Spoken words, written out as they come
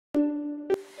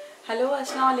Hello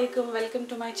अस्सलाम वालेकुम, welcome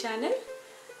to my channel.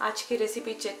 आज की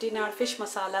रेसिपी चेट्टीनाड फिश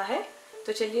मसाला है,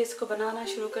 तो चलिए इसको बनाना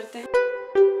शुरू करते हैं।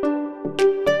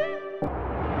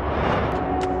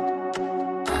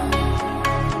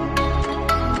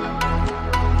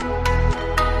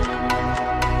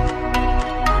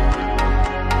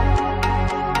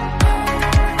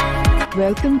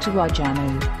 Welcome to our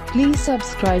channel. Please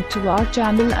subscribe to our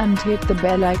channel and hit the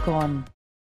bell icon.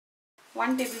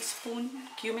 1 tablespoon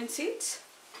cumin seeds,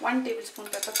 1 tablespoon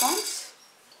peppercorns,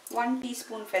 1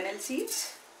 teaspoon fennel seeds,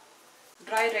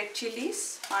 dry red chilies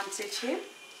 5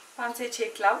 से 6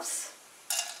 cloves,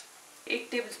 1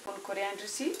 tablespoon coriander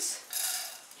seeds।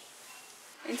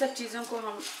 इन सब चीज़ों को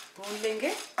हम भून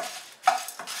लेंगे।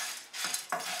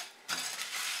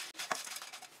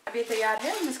 अब ये तैयार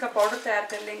है, हम इसका पाउडर तैयार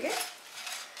कर लेंगे।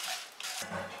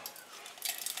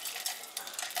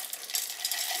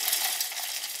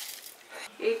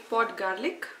 एक पॉट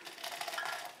गार्लिक,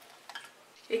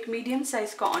 एक मीडियम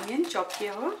साइज का ऑनियन चॉप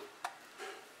किया हुआ,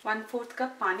 1/4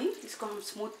 कप पानी, इसको हम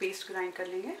स्मूथ पेस्ट ग्राइंड कर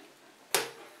लेंगे।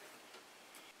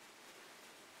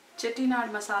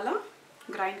 चेट्टीनाड मसाला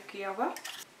ग्राइंड किया हुआ,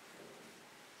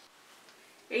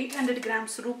 800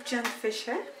 ग्राम्स रूपचंद फिश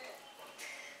है,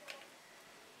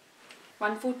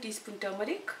 1/4 teaspoon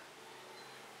turmeric,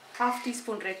 1/2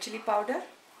 teaspoon red chilli powder,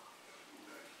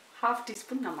 1/2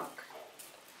 teaspoon नमक।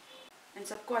 इन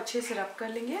सबको अच्छे से रब कर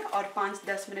लेंगे और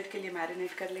 5-10 मिनट के लिए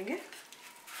मैरिनेट कर लेंगे।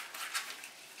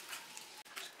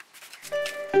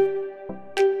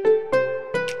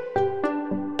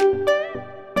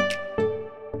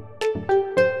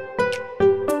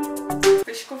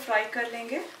 फिश को फ्राई कर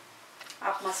लेंगे।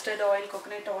 आप mustard oil,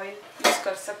 coconut oil use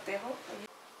कर सकते हो।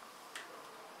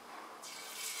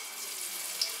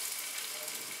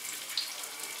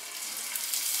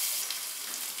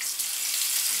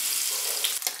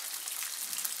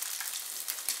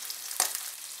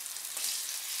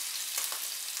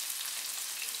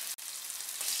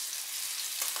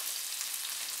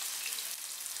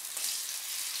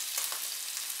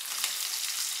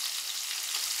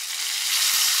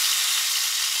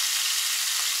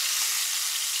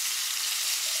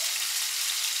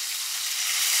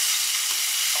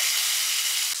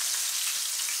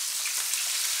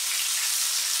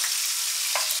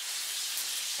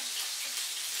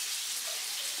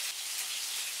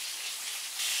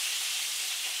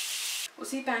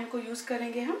 उसी पैन को यूज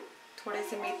करेंगे हम। थोड़े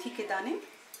से मेथी के दाने,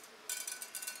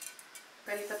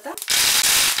 करी पत्ता,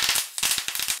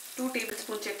 2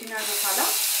 टेबलस्पून चेट्टीनाड मसाला,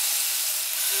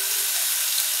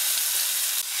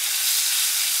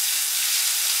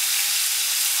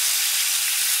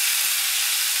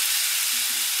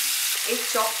 एक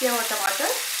चॉप किया हुआ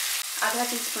टमाटर, आधा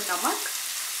टीस्पून नमक,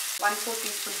 1/4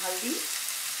 टीस्पून हल्दी,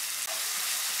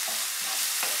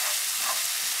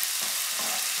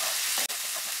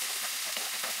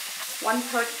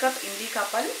 वन-3 कप इमली का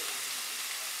पल्प,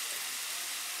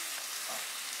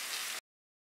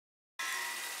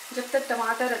 जब तक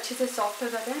टमाटर अच्छे से सॉफ्ट हो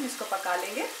जाते हैं हम इसको पका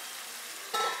लेंगे।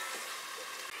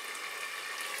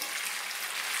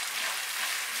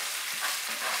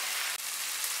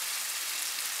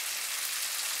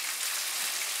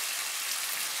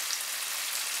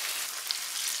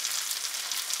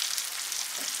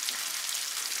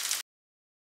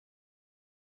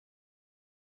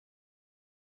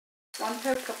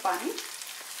 वन-3 कप पानी,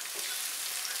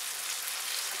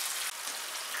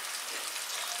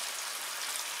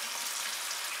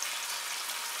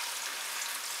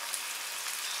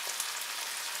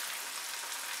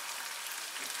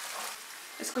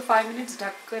 इसको 5 मिनट्स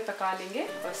ढक कर पका लेंगे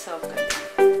और सर्व कर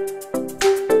लेंगे।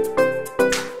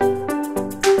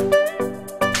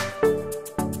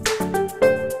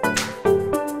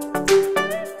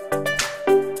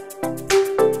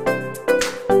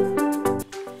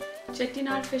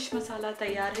 चेट्टीनाड फिश मसाला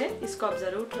तैयार है, इसको आप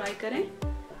ज़रूर ट्राई करें।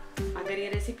 अगर ये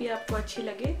रेसिपी आपको अच्छी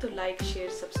लगे तो लाइक, शेयर,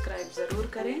 सब्सक्राइब ज़रूर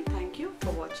करें। Thank you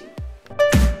for watching.